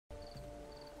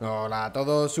Hola a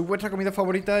todos, soy vuestra comida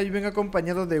favorita y vengo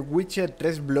acompañado de Witcher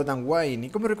 3 Blood and Wine. Y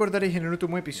como recordaréis en el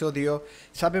último episodio,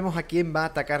 sabemos a quién va a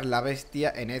atacar la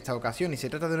bestia en esta ocasión. Y se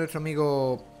trata de nuestro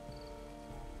amigo...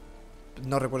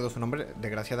 No recuerdo su nombre,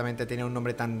 desgraciadamente tiene un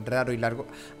nombre tan raro y largo.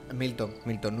 Milton,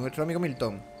 nuestro amigo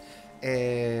Milton.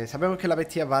 Sabemos que la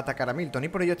bestia va a atacar a Milton y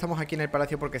por ello estamos aquí en el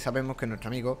palacio porque sabemos que nuestro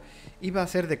amigo iba a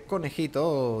ser de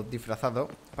conejito disfrazado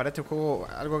para este juego,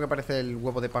 algo que parece el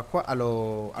huevo de Pascua a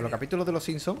los capítulos de los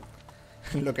Simpsons,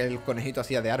 lo que el conejito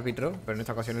hacía de árbitro, pero en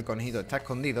esta ocasión el conejito está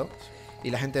escondido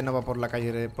y la gente no va por la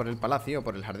calle, por el palacio o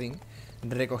por el jardín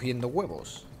recogiendo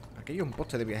huevos. Aquí hay un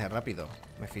poste de viaje rápido,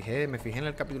 me fijé en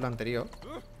el capítulo anterior.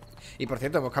 Y por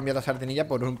cierto, hemos cambiado a Sardinilla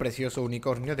por un precioso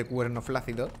unicornio de cuerno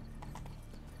flácido,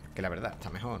 que la verdad está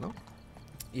mejor, ¿no?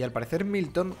 Y al parecer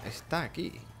Milton está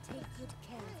aquí.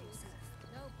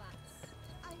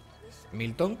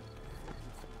 ¿Milton?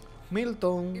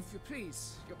 Milton. If you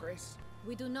please, Your Grace.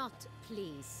 We do not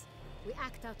please. We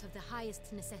act out of the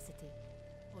highest necessity.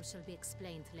 All shall be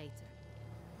explained later.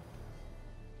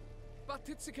 But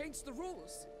it's against the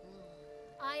rules.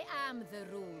 I am the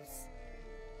rules.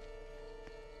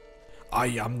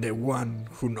 I am the one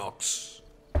who knocks.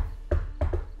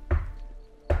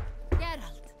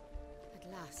 Geralt! At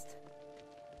last.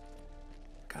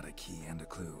 Got a key and a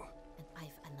clue. And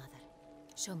I've another.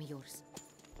 Show me yours.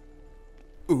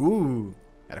 Ahora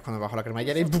es cuando bajo la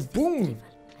cremallera y ¡pum! ¡Pum!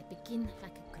 I begin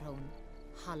like a crone,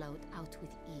 hollowed out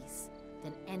with ease,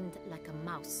 then end like a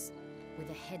mouse, with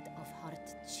a head of hard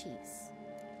cheese.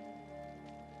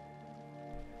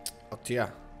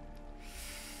 Hostia.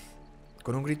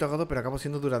 Con un grito ahogado, pero acabo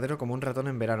siendo duradero como un ratón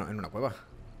en verano, en una cueva.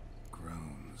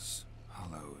 Groans,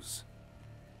 hollows.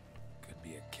 Could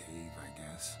be a cave, I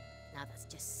guess. Now that's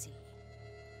just see.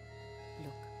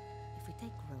 Look, if we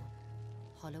take row,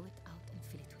 hollow it out and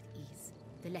fill it with ease.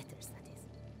 The letters, that is.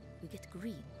 We get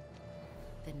green.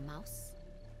 Then mouse,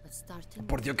 but starting...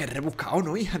 Por Dios, que rebuscado,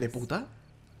 ¿no, hija de puta?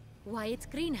 Why, it's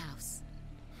greenhouse.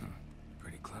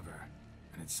 Pretty clever.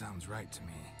 And it sounds right to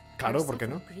me. Claro, ¿por qué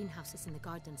no? Greenhouses in the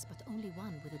gardens, but only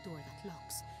one with a door that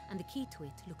locks, and the key to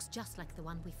it looks just like the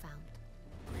one we found.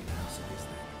 Greenhouse it is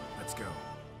then. Let's go.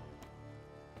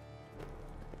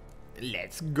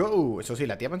 ¡Let's go! Eso sí,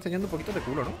 la tía va enseñando un poquito de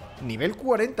culo, ¿no? Nivel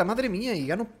 40, madre mía, y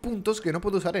gano puntos que no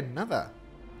puedo usar en nada.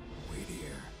 Wait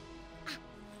here.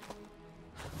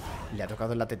 ¿Le ha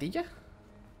tocado en la tetilla?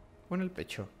 ¿O en el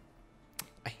pecho?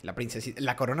 Ay, la princesita.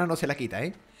 La corona no se la quita,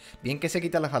 ¿eh? Bien que se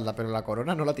quita la falda, pero la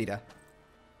corona no la tira.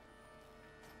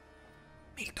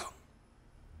 Milton.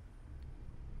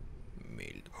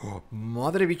 ¡Oh,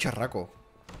 madre bicharraco!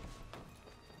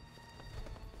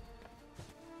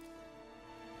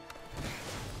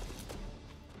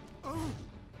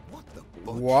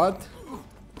 What?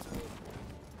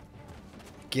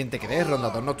 ¿Quién te crees?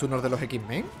 ¿Rondador nocturnos de los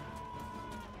X-Men?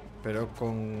 Pero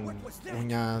con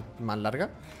uñas más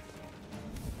largas.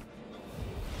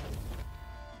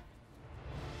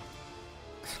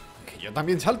 Que yo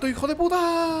también salto, hijo de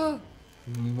puta.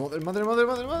 Madre.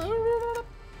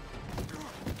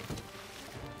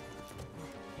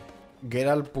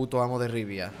 Geralt, puto amo de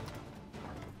Rivia.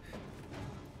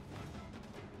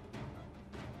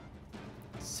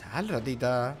 Sal,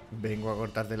 ratita. Vengo a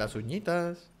cortarte las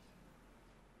uñitas.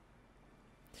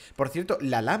 Por cierto,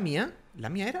 la lamia...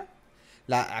 ¿Lamia era?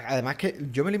 Además que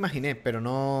yo me lo imaginé, pero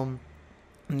no...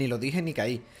 Ni lo dije ni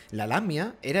caí. La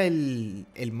lamia era el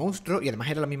monstruo, y además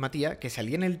era la misma tía, que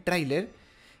salía en el tráiler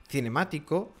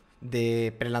cinemático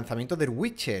de prelanzamiento del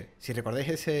Witcher. Si recordáis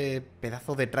ese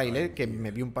pedazo de tráiler que me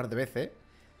vi un par de veces.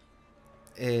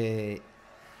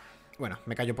 Bueno,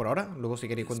 me callo por ahora. Luego si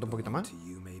queréis cuento un poquito más.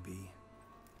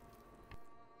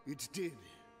 It did,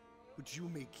 but you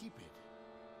may keep it.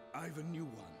 I've a new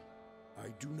one. I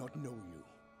do not know you.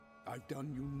 I've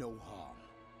done you no harm.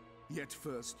 Yet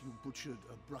first you butchered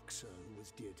a Bruxer who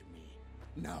was dear to me.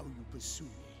 Now you pursue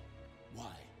me.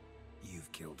 Why?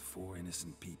 You've killed 4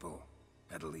 innocent people,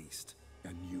 at least.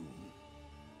 And you?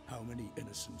 How many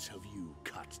innocents have you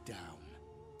cut down?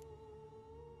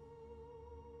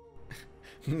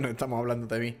 No estamos hablando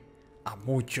de mí. A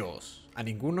muchos. ¿A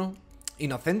ninguno?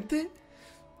 ¿Inocente?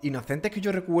 Inocentes que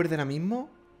yo recuerde ahora mismo.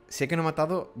 Sé que no he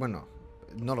matado... Bueno,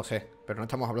 no lo sé. Pero no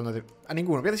estamos hablando de... A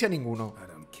ninguno. Voy a decir a ninguno. I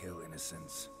don't kill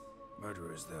innocents.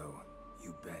 Murderers, though,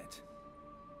 you bet.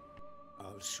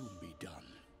 I'll soon be done.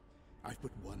 I've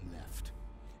but one left.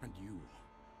 And you,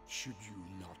 should you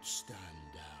not stand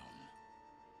down.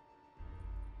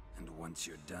 And once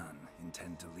you're done,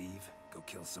 intend to leave? Go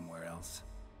kill somewhere else?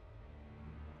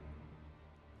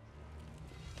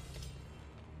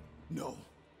 No.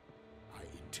 I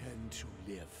intend to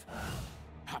live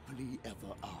happily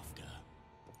ever after.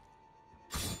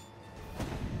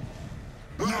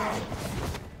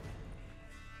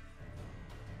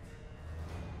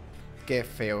 Qué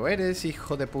feo eres,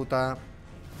 hijo de puta.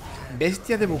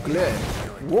 Bestia de bucler.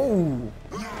 ¡Wow!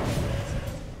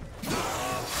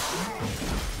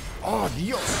 ¡Oh,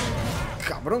 Dios!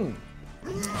 ¡Cabrón!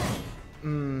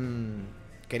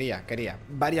 Quería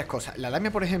varias cosas. La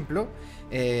lamia, por ejemplo,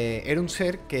 era un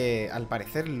ser que, al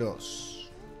parecer,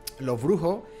 los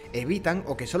brujos evitan,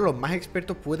 o que solo los más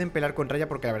expertos pueden pelear contra ella,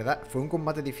 porque la verdad fue un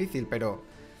combate difícil, pero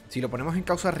si lo ponemos en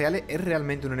causas reales, es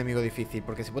realmente un enemigo difícil,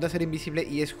 porque se puede hacer invisible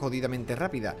y es jodidamente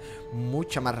rápida.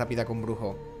 Mucha más rápida que un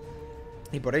brujo.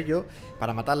 Y por ello,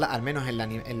 para matarla, al menos en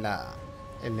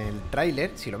el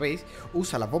tráiler, si lo veis,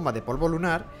 usa las bombas de polvo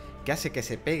lunar, que hace que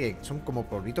se peguen, son como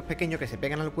polvitos pequeños que se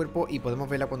pegan al cuerpo y podemos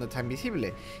verla cuando está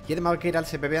invisible. Y además Geralt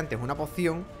se bebe antes una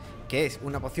poción, que es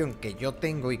una poción que yo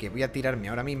tengo y que voy a tirarme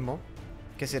ahora mismo,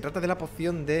 que se trata de la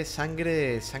poción de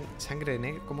sangre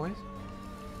negra, ¿cómo es?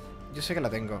 Yo sé que la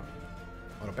tengo.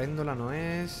 Oropéndola no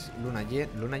es. ¿Luna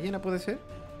llena puede ser?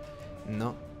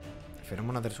 No.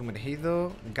 Feromonas del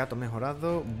sumergido. Gato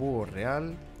mejorado. Búho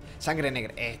real. Sangre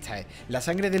negra. Esta es. La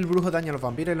sangre del brujo daña a los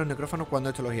vampiros y los necrófanos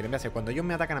cuando estos los hieren. Cuando ellos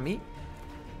me atacan a mí,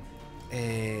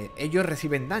 ellos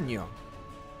reciben daño.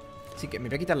 Así que me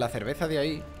voy a quitar la cerveza de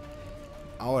ahí.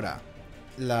 Ahora,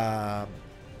 la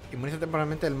inmuniza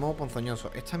temporalmente el modo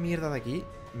ponzoñoso. Esta mierda de aquí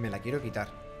me la quiero quitar.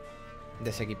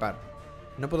 Desequipar.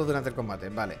 No puedo durante el combate,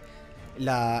 vale.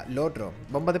 Lo otro,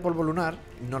 bomba de polvo lunar,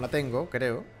 no la tengo,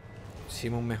 creo.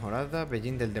 Simón mejorada,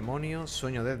 Bellín del demonio,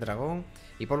 sueño del dragón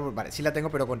y polvo... Vale, sí la tengo,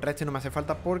 pero contra este no me hace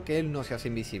falta porque él no se hace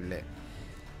invisible.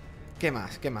 ¿Qué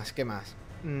más?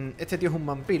 Este tío es un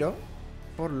vampiro,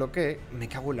 por lo que me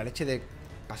cago en la leche de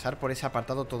pasar por ese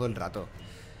apartado todo el rato.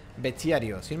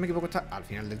 Bestiario, si no me equivoco está al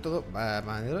final del todo.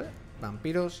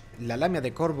 Vampiros, la lamia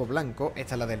de corvo blanco,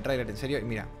 esta es la del trailer en serio, y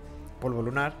mira, polvo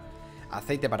lunar,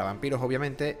 aceite para vampiros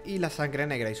obviamente, y la sangre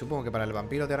negra, y supongo que para el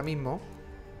vampiro de ahora mismo...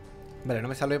 Vale, no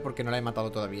me salve porque no la he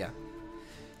matado todavía.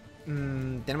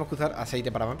 Tenemos que usar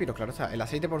aceite para vampiros, claro está. El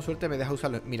aceite por suerte me deja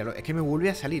usarlo. Míralo, es que me vuelve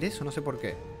a salir eso, no sé por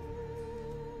qué.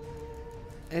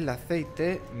 El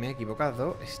aceite, me he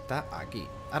equivocado, está aquí.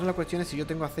 Ahora la cuestión es si yo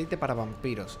tengo aceite para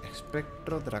vampiros.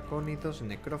 Espectro, dracónidos,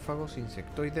 necrófagos,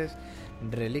 insectoides,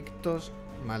 relictos,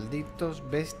 malditos,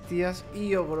 bestias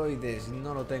y ogroides.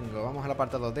 No lo tengo. Vamos al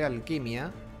apartado de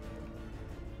alquimia.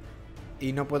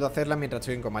 Y no puedo hacerla mientras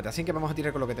estoy en combate. Así que vamos a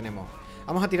tirar con lo que tenemos.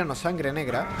 Vamos a tirarnos sangre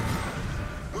negra.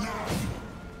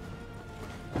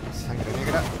 Sangre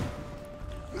negra.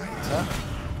 Ahí está.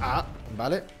 Ah,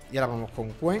 vale. Y ahora vamos con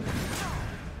Cuen.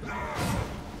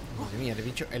 Madre mía, el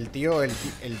bicho. El tío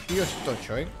es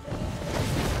tocho, ¿eh?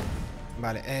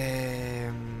 Vale,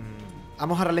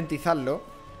 vamos a ralentizarlo.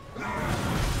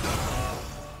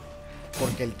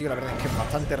 Porque el tío la verdad es que es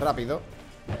bastante rápido.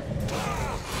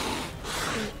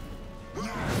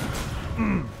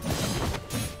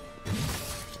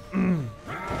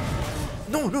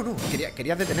 No.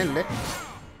 Quería detenerle.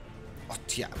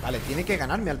 Hostia, vale, tiene que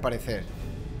ganarme al parecer.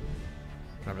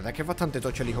 La verdad es que es bastante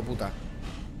tocho el hijo puta.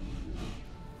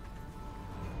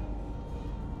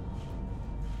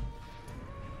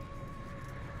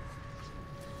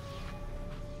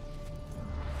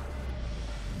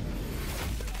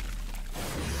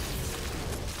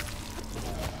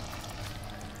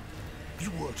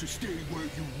 You were to stay where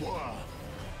you were.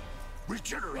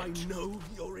 Regenerate. I know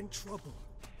you're in trouble.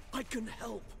 I can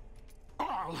help.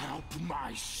 I'll help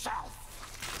myself.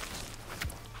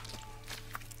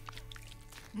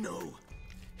 No,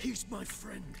 he's my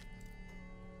friend.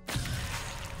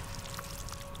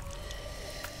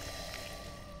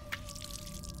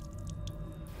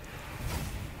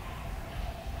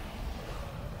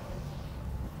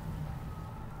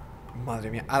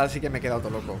 Madre mía, ahora sí que me he quedado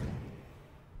todo loco.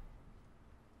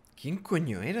 ¿Quién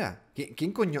coño era?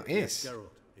 ¿Quién coño es?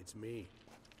 Geralt, it's me.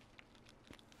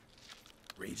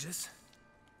 Regis?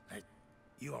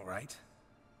 You alright?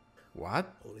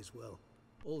 What? All is well.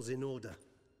 All's in order.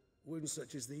 Wounds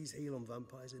such as these heal on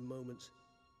vampires in moments.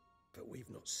 But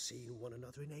we've not seen one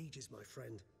another in ages, my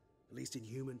friend. At least in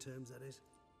human terms, that is.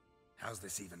 How's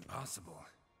this even possible?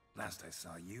 Last I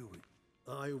saw you...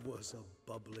 I was a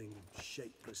bubbling,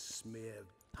 shapeless smear,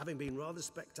 having been rather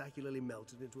spectacularly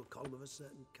melted into a column of a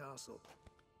certain castle.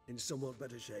 In somewhat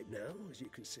better shape now, as you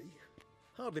can see.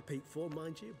 Hardly peak form,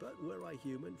 mind you, but were I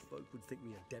human, folk would think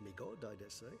me a demigod, I dare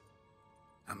say.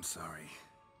 I'm sorry.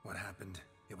 What happened?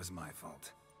 It was my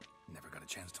fault. Never got a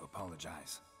chance to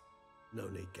apologize. No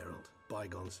need, Geralt.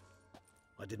 Bygones.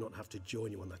 I did not have to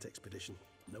join you on that expedition.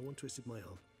 No one twisted my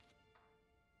arm.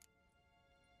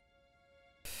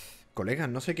 Colegas,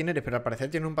 no sé quién eres, pero al parecer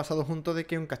tiene un pasado junto de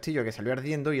que un castillo que salió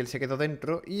ardiendo y él se quedó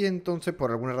dentro y entonces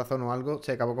por alguna razón o algo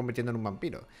se acabó convirtiendo en un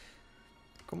vampiro.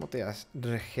 ¿Cómo te has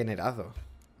regenerado?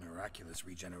 Miraculous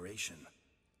regeneration.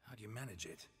 How do you manage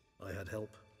it? I had help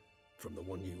from the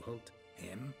one you hunt.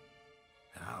 Him?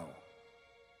 How?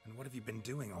 And what have you been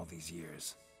doing all these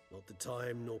years? Not the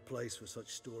time nor place for such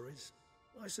stories.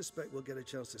 I suspect we'll get a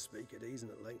chance to speak at ease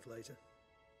and at length later.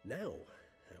 Now,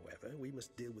 however, we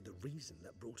must deal with the reason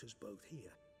that brought us both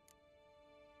here.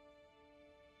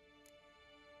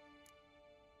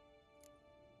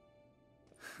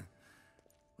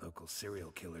 Local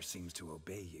serial killer seems to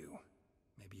obey you.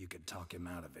 Maybe you could talk him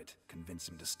out of it, convince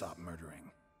him to stop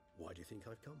murdering. Why do you think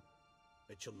I've come?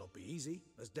 It shall not be easy,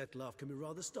 as Dettlaff can be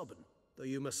rather stubborn. Though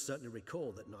you must certainly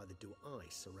recall that neither do I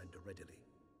surrender readily.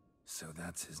 So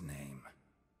that's his name.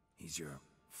 He's your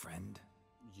friend?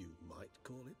 You might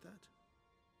call it that.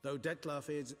 Though Dettlaff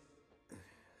is,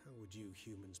 how would you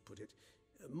humans put it,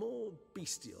 more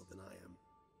bestial than I am.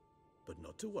 But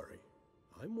not to worry,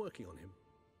 I'm working on him.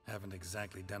 Haven't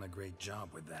exactly done a great job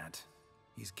with that.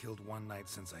 He's killed one knight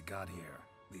since I got here,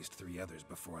 at least 3 others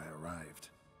before I arrived.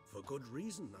 For good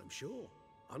reason, I'm sure.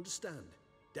 Understand,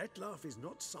 Dettlaff is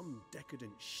not some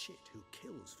decadent shit who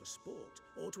kills for sport,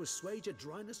 or to assuage a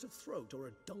dryness of throat or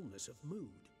a dullness of mood.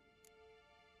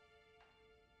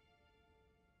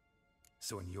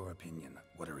 So in your opinion,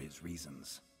 what are his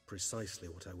reasons? Precisely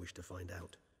what I wish to find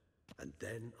out. And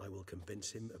then I will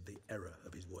convince him of the error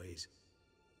of his ways.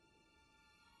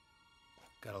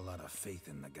 Got a lot of faith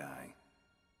in the guy.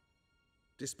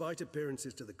 Despite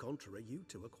appearances to the contrary, you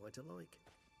two are quite alike.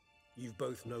 You've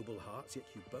both noble hearts, yet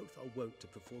you both are wont to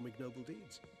perform ignoble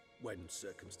deeds. When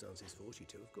circumstances force you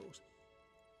to, of course.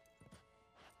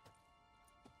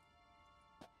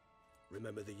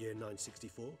 Remember the year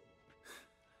 964?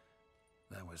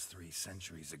 That was 3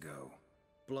 centuries ago.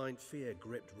 Blind fear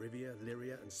gripped Rivia,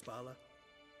 Lyria, and Spala.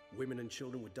 Women and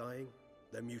children were dying.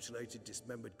 Their mutilated,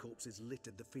 dismembered corpses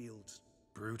littered the fields.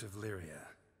 Brute of Lyria.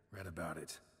 Read about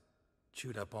it.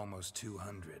 Chewed up almost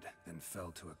 200, then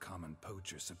fell to a common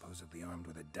poacher supposedly armed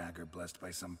with a dagger blessed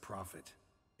by some prophet.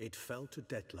 It fell to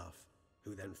Dettlaff,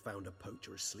 who then found a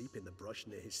poacher asleep in the brush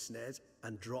near his snares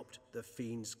and dropped the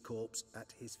fiend's corpse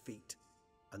at his feet.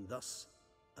 And thus,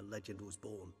 a legend was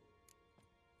born.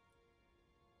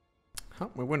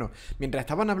 Muy bueno. Mientras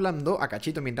estaban hablando, a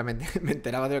cachito, mientras me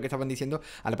enteraba de lo que estaban diciendo,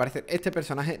 al parecer este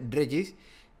personaje, Regis,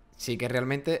 sí que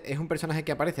realmente es un personaje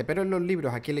que aparece, pero en los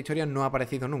libros, aquí en la historia, no ha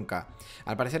aparecido nunca.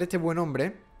 Al parecer este buen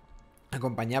hombre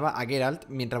acompañaba a Geralt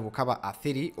mientras buscaba a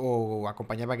Ciri, o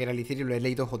acompañaba a Geralt y Ciri, lo he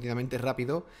leído jodidamente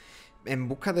rápido, en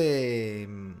busca de...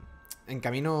 en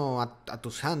camino a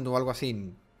Toussaint o algo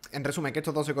así. En resumen, que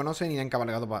estos dos se conocen y han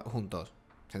cabalgado juntos,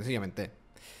 sencillamente.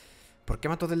 ¿Por qué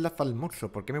mató del lazo al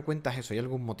monstruo? ¿Por qué me cuentas eso? ¿Hay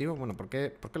algún motivo? Bueno, ¿por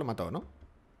qué lo mató, no?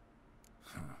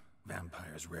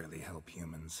 Vampires rarely help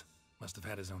humans. Must have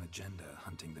had his own agenda,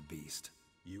 hunting the beast.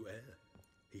 You err.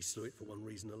 He slew it for one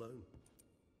reason alone.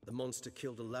 The monster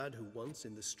killed a lad who once,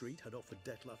 in the street, had offered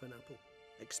Dettlaff an apple,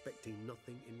 expecting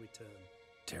nothing in return.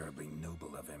 Terribly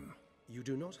noble of him. You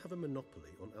do not have a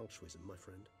monopoly on altruism, my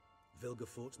friend.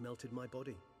 Vilgefortz melted my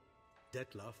body.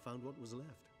 Dettlaff found what was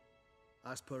left.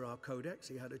 As per our codex,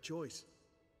 he had a choice.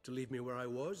 To leave me where I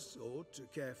was, or to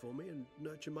care for me and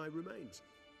nurture my remains.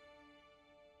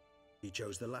 He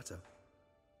chose the latter.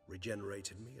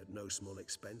 Regenerated me at no small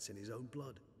expense in his own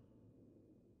blood.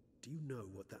 Do you know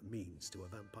what that means to a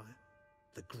vampire?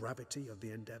 The gravity of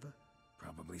the endeavor?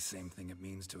 Probably same thing it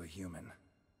means to a human.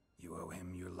 You owe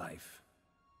him your life.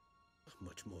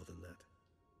 Much more than that.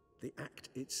 The act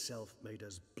itself made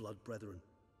us blood brethren.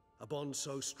 A bond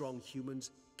so strong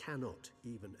humans cannot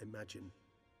even imagine.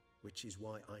 Which is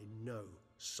why I know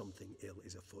something ill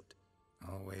is afoot.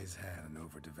 Always had an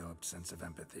overdeveloped sense of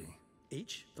empathy.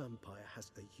 Each vampire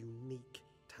has a unique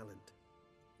talent.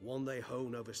 One they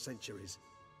hone over centuries.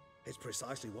 It's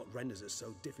precisely what renders us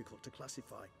so difficult to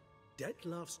classify.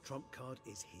 Dettlaff's trump card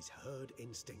is his herd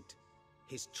instinct.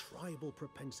 His tribal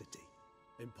propensity.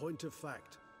 In point of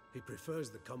fact, he prefers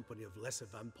the company of lesser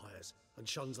vampires and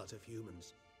shuns that of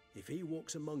humans. If he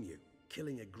walks among you,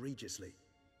 killing egregiously,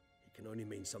 it can only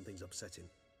mean something's upset him,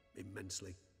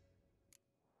 immensely.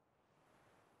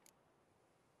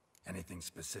 Anything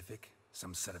specific?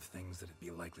 Some set of things that'd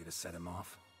be likely to set him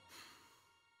off?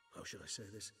 How should I say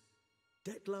this?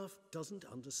 Dettlaff doesn't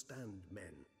understand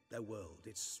men, their world,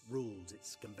 its rules,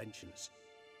 its conventions.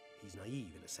 He's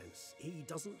naive in a sense. He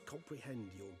doesn't comprehend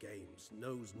your games,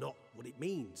 knows not what it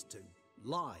means to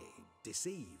lie,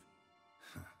 deceive.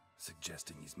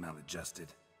 Suggesting he's maladjusted,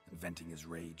 inventing his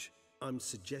rage. I'm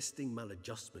suggesting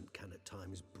maladjustment can at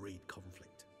times breed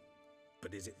conflict.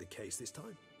 But is it the case this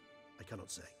time? I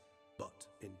cannot say, but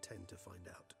intend to find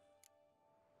out.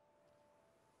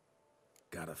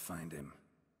 Gotta find him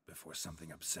before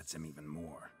something upsets him even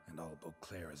more, and all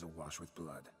Beauclair is awash with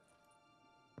blood.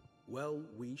 Well,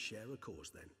 we share a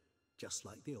cause then, just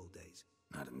like the old days.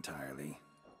 Not entirely.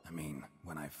 I mean,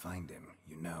 when I find him,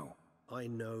 you know. I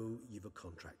know you've a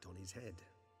contract on his head.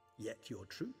 Yet your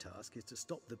true task is to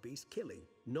stop the beast killing,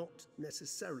 not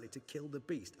necessarily to kill the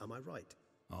beast, am I right?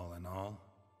 All in all,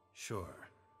 sure.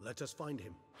 Let us find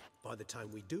him. By the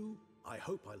time we do, I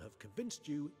hope I'll have convinced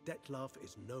you Detlef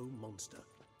is no monster.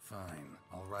 Fine,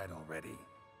 all right already.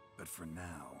 But for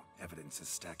now, evidence is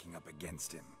stacking up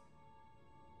against him.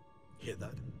 Hear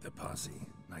that? The posse.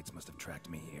 Knights must have tracked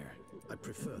me here. I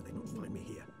prefer they not find me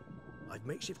here. I've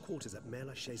makeshift quarters at Mère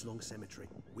Lachaise Long Cemetery.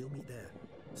 We'll meet there.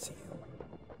 See you.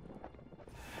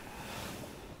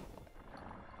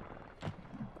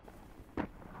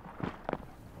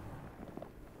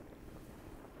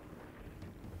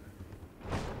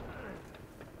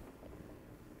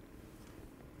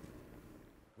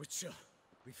 Witcher,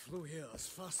 we flew here as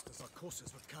fast as our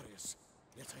courses would carry us.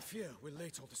 Yet I fear we're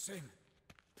late all the same.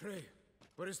 Pray,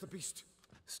 where is the beast?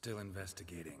 Still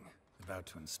investigating. About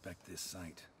to inspect this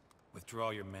site. Withdraw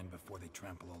your men before they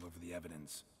trample all over the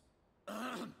evidence.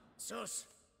 Sirs,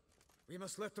 we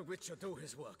must let the Witcher do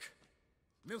his work.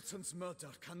 Milton's murder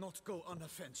cannot go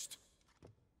unavenged.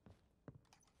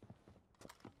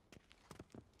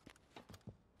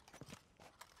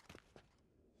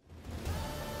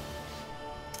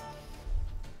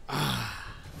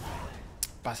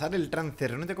 Pasar el Trance.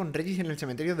 Reúnete con Regis en el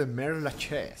cementerio de Mère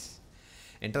Lachaise.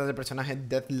 Entrada del personaje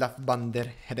Detlef van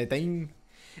der Heretain.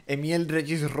 Emil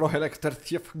Regis Roger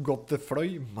Extercief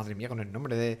Godefroy. Madre mía, con el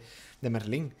nombre de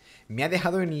Merlín. Me ha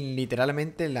dejado en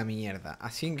literalmente la mierda.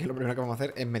 Así que lo primero que vamos a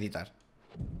hacer es meditar.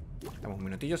 Damos un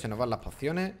minutillo, se nos van las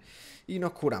pociones y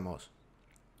nos curamos.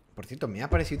 Por cierto, ¿me ha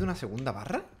aparecido una segunda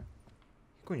barra?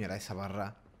 ¿Qué coño era esa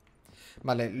barra?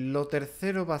 Vale, lo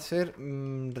tercero va a ser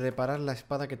reparar la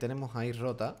espada que tenemos ahí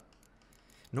rota.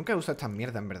 Nunca he usado estas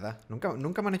mierdas, en verdad.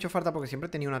 Nunca me han hecho falta porque siempre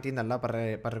he tenido una tienda al lado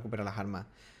para recuperar las armas.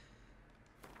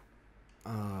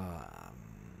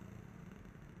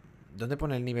 ¿Dónde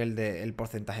pone el nivel del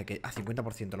porcentaje? Que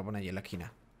 50% lo pone allí en la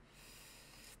esquina.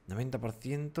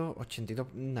 90%, 82%...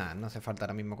 Nah, no hace falta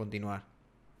ahora mismo continuar.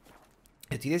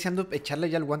 Estoy deseando echarle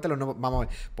ya el guante a los nuevos... Vamos a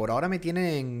ver, por ahora me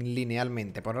tienen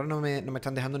linealmente. Por ahora no me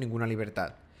están dejando ninguna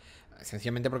libertad.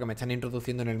 Sencillamente porque me están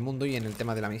introduciendo en el mundo y en el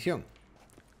tema de la misión.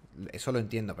 Eso lo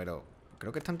entiendo, pero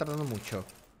creo que están tardando mucho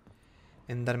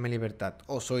en darme libertad.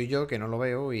 O soy yo que no lo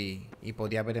veo y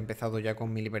podía haber empezado ya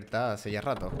con mi libertad hace ya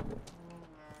rato.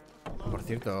 Por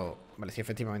cierto... Vale, sí,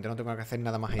 efectivamente, no tengo que hacer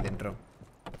nada más ahí dentro.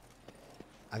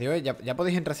 Adiós, ya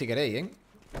podéis entrar si queréis, ¿eh?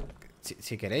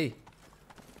 Si queréis.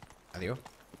 Adiós.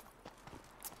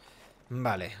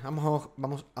 Vale,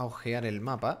 vamos a ojear el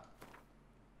mapa.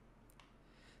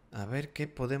 A ver qué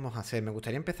podemos hacer. Me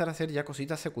gustaría empezar a hacer ya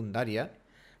cositas secundarias.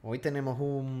 Hoy tenemos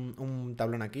un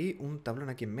tablón aquí, un tablón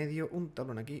aquí en medio, un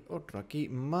tablón aquí, otro aquí.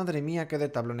 Madre mía, qué de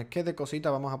tablones, qué de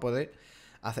cositas vamos a poder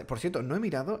hacer. Por cierto, no he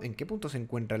mirado en qué punto se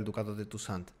encuentra el ducado de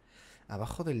Toussaint.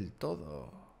 Abajo del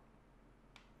todo.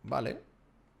 Vale.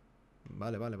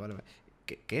 Vale.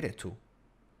 ¿Qué eres tú?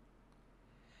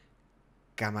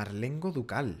 Camarlengo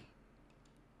ducal.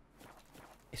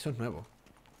 Eso es nuevo.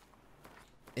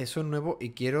 Eso es nuevo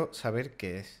y quiero saber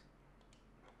qué es.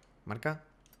 Marca,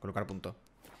 colocar punto.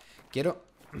 Quiero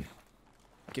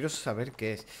saber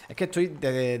qué es. Es que estoy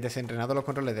desentrenado los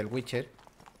controles del Witcher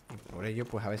y por ello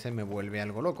pues a veces me vuelve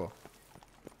algo loco.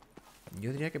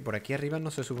 Yo diría que por aquí arriba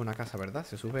no se sube una casa, ¿verdad?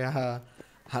 Se sube a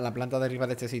la planta de arriba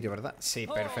de este sitio, ¿verdad? Sí,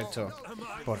 perfecto.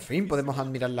 Por fin podemos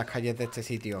admirar las calles de este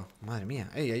sitio. Madre mía.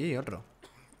 ¡Ey, ahí hay otro!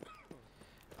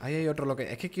 Ahí hay otro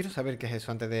Es que quiero saber qué es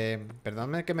eso antes de...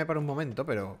 Perdóname que me pare un momento,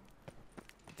 pero...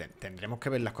 Tendremos que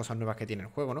ver las cosas nuevas que tiene el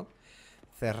juego, ¿no?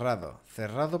 Cerrado.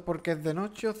 ¿Cerrado porque es de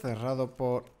noche o cerrado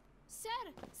por...? Sir,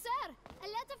 a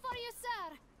letter for you,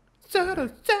 sir.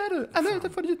 Sir, a letter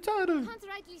for you, sir. Can't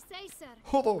rightly say, sir.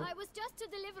 Joder. I was just to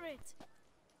deliver it.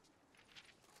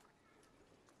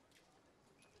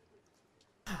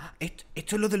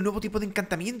 Esto es lo del nuevo tipo de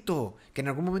encantamiento. Que en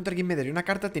algún momento alguien me daría una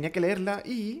carta, tenía que leerla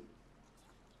y...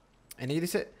 En ella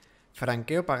dice...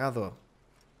 Franqueo pagado.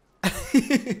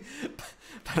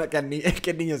 Para que es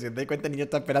que el niño, si os dais cuenta, el niño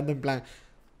está esperando en plan...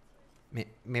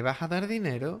 ¿Me vas a dar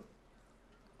dinero?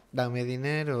 Dame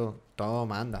dinero.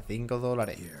 Toma, anda,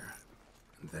 $5. Here.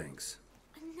 Thanks.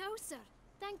 No, sir.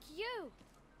 Thank you.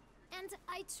 And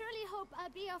I truly hope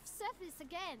I'll be of service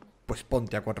again. Pues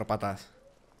ponte a cuatro patas.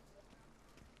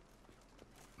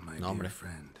 My No, hombre. dear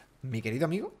friend. ¿Mi querido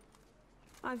amigo?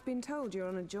 I've been told you're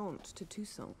on a jaunt to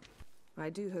Toussaint. I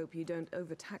do hope you don't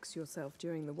overtax yourself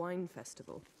during the wine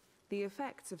festival. The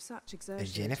effects of such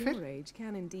exertion at your age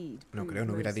can indeed No prove creo,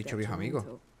 no hubiera most dicho viejo amigo.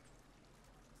 detrimental.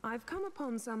 I've come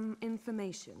upon some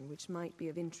information which might be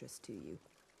of interest to you.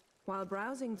 While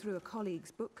browsing through a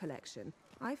colleague's book collection,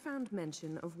 I found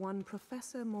mention of one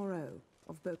Professor Moreau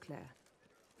of Beauclair,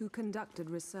 who conducted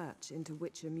research into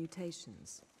Witcher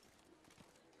mutations.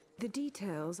 The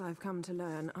details I've come to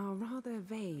learn are rather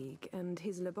vague, and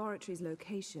his laboratory's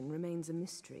location remains a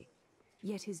mystery.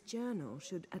 Yet his journal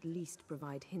should at least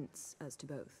provide hints as to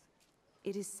both.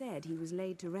 It is said he was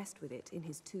laid to rest with it in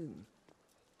his tomb.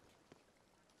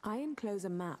 I enclose a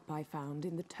map I found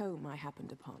in the tome I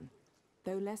happened upon.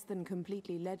 Though less than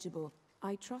completely legible,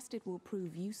 I trust it will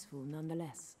prove useful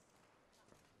nonetheless.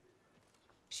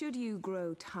 Should you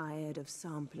grow tired of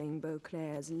sampling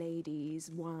Beauclair's ladies,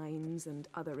 wines, and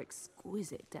other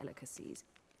exquisite delicacies,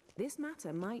 this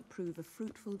matter might prove a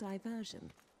fruitful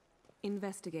diversion.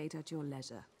 Investigate at your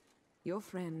leisure. Your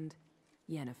friend,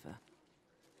 Yennefer.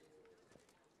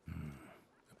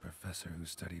 A professor who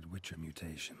studied Witcher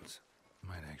mutations.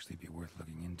 Might actually be worth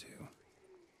looking into.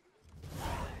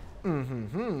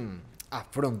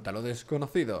 Afronta lo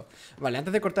desconocido. Vale,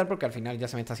 antes de cortar, porque al final ya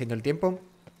se me está haciendo el tiempo,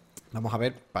 vamos a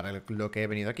ver para lo que he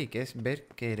venido aquí, que es ver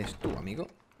qué eres tú, amigo.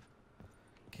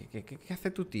 ¿Qué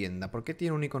hace tu tienda? ¿Por qué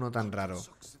tiene un icono tan raro?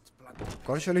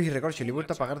 Corcholis y recorcholis, he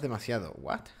vuelto a pagar demasiado.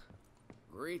 ¿What?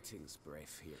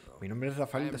 Mi nombre es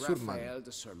Rafael de Surman.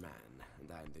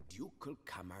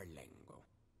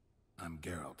 I'm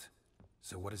Geralt.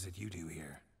 So what is it you do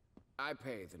here? I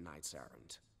pay the knight's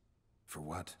errand. For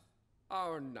what?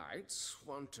 Our knights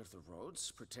wander the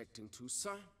roads, protecting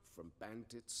Toussaint from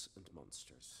bandits and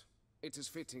monsters. It is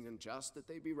fitting and just that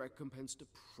they be recompensed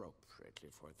appropriately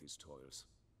for these toils.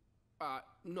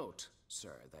 Note,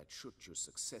 sir, that should you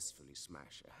successfully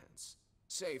smash a Hans,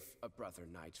 save a brother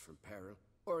knight from peril,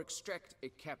 or extract a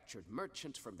captured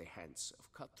merchant from the hands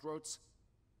of cutthroats,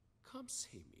 come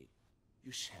see me.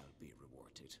 You shall be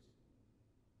rewarded.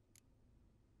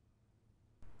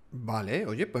 Vale,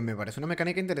 oye, pues me parece una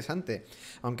mecánica interesante.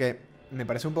 Aunque me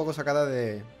parece un poco sacada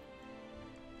de...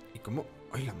 ¿Y cómo?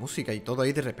 Ay, la música y todo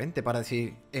ahí de repente para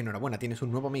decir... Enhorabuena, tienes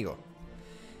un nuevo amigo.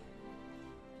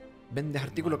 Vendes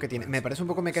artículos que tienes... Me parece un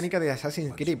poco mecánica de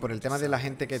Assassin's Creed por el tema de la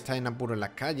gente que está en apuro en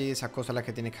las calles y esas cosas a las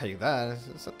que tienes que ayudar.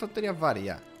 Esas tonterías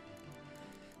varias.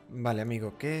 Vale,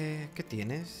 amigo, ¿qué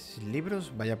tienes?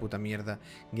 ¿Libros? Vaya puta mierda.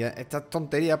 Ya, estas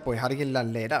tonterías, pues alguien las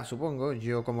leerá, supongo.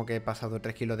 Yo como que he pasado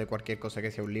 3 kilos de cualquier cosa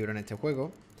que sea un libro en este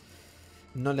juego.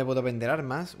 No le puedo vender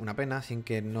armas, una pena, sin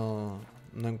que no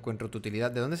encuentro tu utilidad.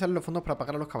 ¿De dónde salen los fondos para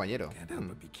pagar a los caballeros? The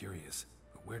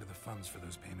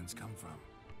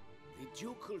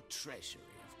ducal treasury,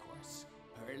 of course.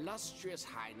 Her illustrious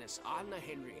highness Anna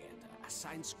Henrietta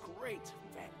assigns great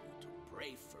value to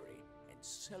bravery and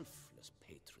selfless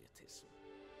patriotism.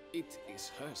 It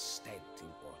is her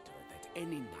standing order that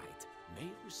any knight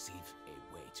may receive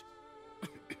a wage,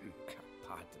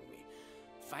 pardon me,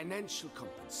 financial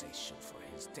compensation for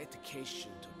his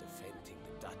dedication to defending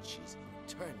the duchy's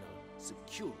internal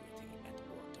security and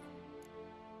order.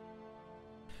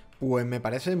 Pues me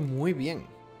parece muy bien.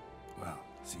 Well,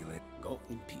 see you later. Go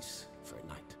in peace for a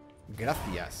night.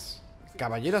 Gracias.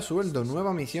 Caballero a sueldo,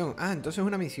 nueva misión. Ah, entonces es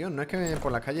una misión. No es que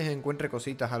por las calles encuentre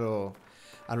cositas a los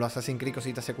Assassin's Creed,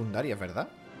 cositas secundarias, ¿verdad?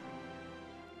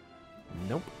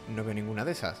 No, no veo ninguna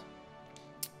de esas.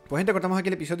 Pues gente, cortamos aquí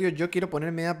el episodio. Yo quiero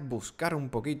ponerme a buscar un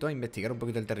poquito, a investigar un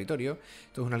poquito el territorio.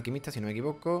 Esto es un alquimista, si no me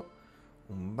equivoco.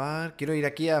 Un bar. Quiero ir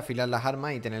aquí a afilar las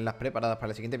armas y tenerlas preparadas para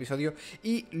el siguiente episodio.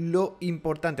 Y lo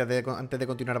importante, antes de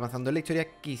continuar avanzando en la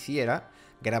historia, quisiera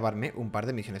grabarme un par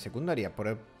de misiones secundarias.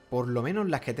 Por lo menos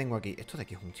las que tengo aquí. ¿Esto de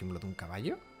aquí es un símbolo de un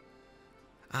caballo?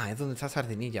 Ah, es donde está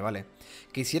Sardinilla, vale.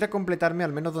 Quisiera completarme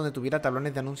al menos donde tuviera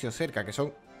tablones de anuncios cerca, que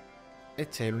son...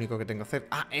 Este es el único que tengo cerca.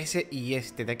 Ah, ese y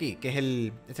este de aquí, que es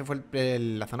el... Este fue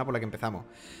la zona por la que empezamos.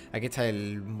 Aquí está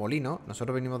el molino.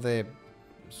 Nosotros venimos de...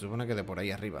 Se supone que de por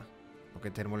ahí arriba. Porque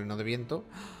este es el molino de viento.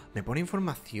 Me pone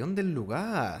información del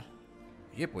lugar.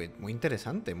 Oye, pues muy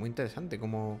interesante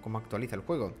cómo actualiza el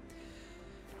juego.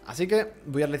 Así que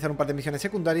voy a realizar un par de misiones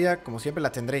secundarias. Como siempre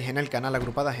las tendréis en el canal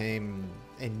agrupadas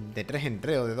de 3 en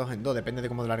 3 o de 2 en 2, depende de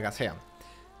cómo de largas sean.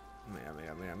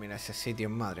 Mira ese sitio,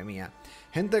 madre mía.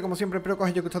 Gente, como siempre, espero que os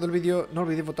haya gustado el vídeo. No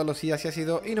olvidéis votarlo si así ha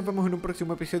sido. Y nos vemos en un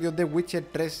próximo episodio de Witcher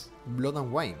 3 Blood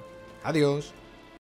and Wine. Adiós.